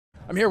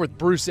I'm here with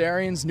Bruce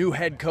Arians, new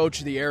head coach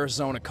of the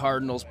Arizona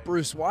Cardinals.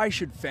 Bruce, why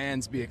should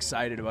fans be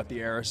excited about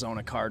the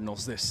Arizona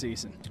Cardinals this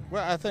season?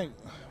 Well, I think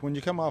when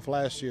you come off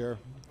last year,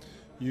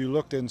 you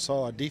looked and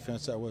saw a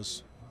defense that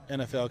was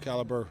NFL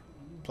caliber,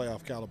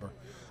 playoff caliber.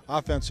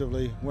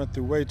 Offensively, went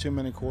through way too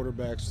many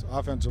quarterbacks.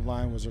 Offensive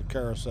line was a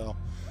carousel.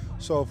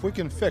 So if we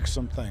can fix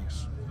some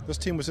things. This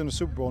team was in the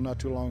Super Bowl not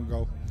too long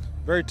ago.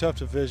 Very tough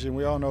division.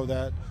 We all know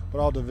that, but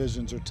all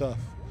divisions are tough.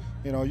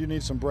 You know, you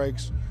need some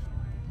breaks.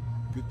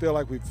 We feel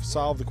like we've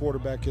solved the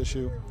quarterback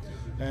issue,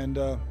 and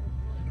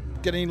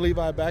getting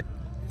Levi back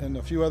and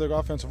a few other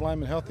offensive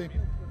linemen healthy,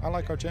 I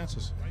like our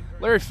chances.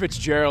 Larry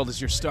Fitzgerald is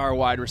your star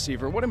wide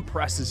receiver. What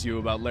impresses you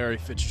about Larry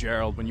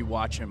Fitzgerald when you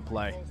watch him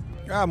play?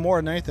 More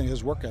than anything,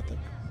 his work ethic.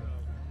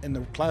 In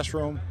the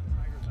classroom,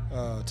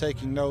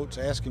 taking notes,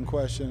 asking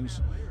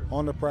questions,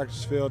 on the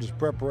practice field, his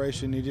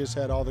preparation. He just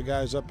had all the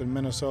guys up in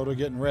Minnesota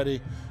getting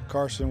ready.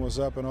 Carson was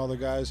up and all the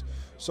guys.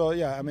 So,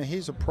 yeah, I mean,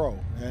 he's a pro.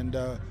 And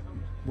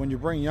when you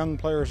bring young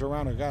players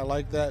around a guy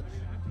like that,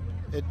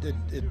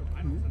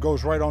 it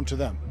goes right on to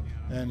them.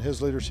 And his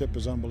leadership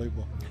is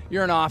unbelievable.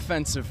 You're an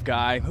offensive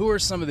guy. Who are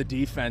some of the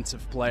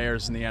defensive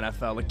players in the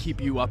NFL that keep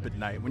you up at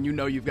night when you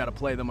know you've got to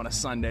play them on a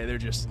Sunday? They're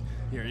just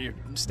you're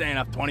staying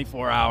up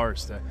 24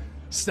 hours to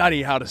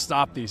study how to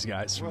stop these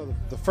guys. Well,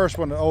 the first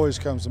one that always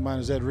comes to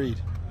mind is Ed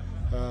Reed.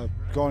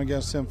 Going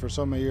against him for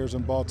so many years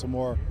in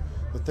Baltimore,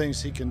 the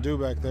things he can do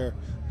back there.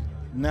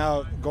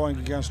 Now going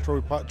against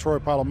Troy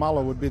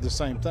Polamalu would be the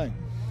same thing.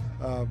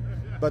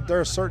 But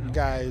there are certain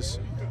guys,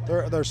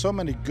 there are so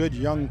many good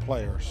young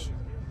players.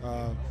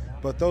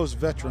 But those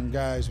veteran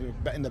guys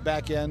in the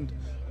back end,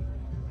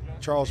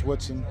 Charles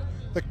Woodson,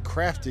 the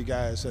crafty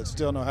guys that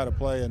still know how to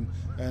play,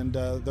 and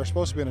they're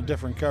supposed to be in a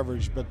different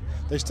coverage, but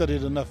they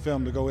studied enough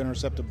film to go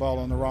intercept the ball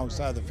on the wrong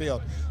side of the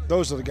field.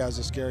 Those are the guys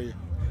that scare you.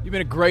 You've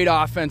been a great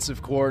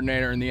offensive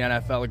coordinator in the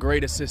NFL, a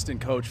great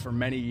assistant coach for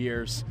many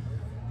years.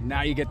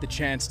 Now you get the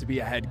chance to be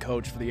a head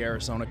coach for the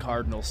Arizona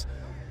Cardinals.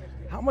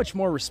 How much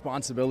more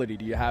responsibility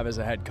do you have as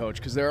a head coach?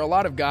 Because there are a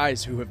lot of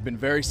guys who have been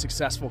very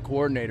successful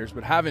coordinators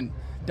but haven't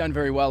done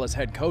very well as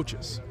head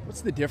coaches.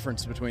 What's the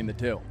difference between the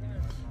two?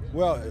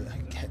 Well,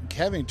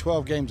 having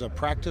 12 games of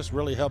practice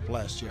really helped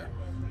last year,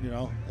 you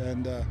know,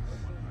 and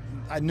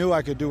I knew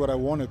I could do what I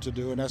wanted to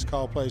do, and that's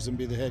call plays and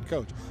be the head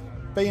coach.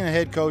 Being a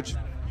head coach,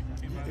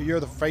 you're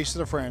the face of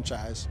the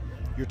franchise.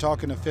 You're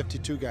talking to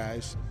 52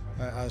 guys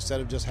instead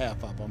of just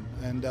half of them,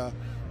 and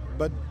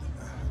but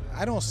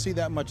I don't see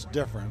that much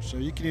difference. So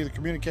you can either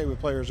communicate with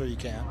players or you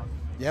can't.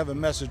 You have a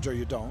message or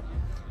you don't.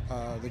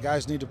 The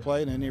guys need to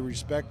play and they need to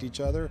respect each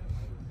other.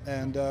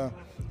 And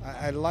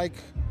I like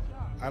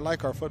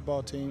our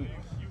football team.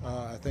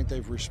 I think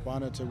they've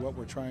responded to what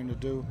we're trying to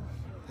do.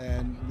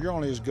 And you're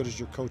only as good as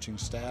your coaching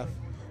staff.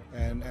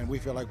 And we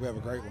feel like we have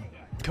a great one.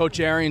 Coach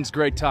Arians,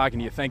 great talking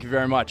to you. Thank you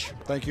very much.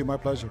 Thank you. My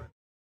pleasure.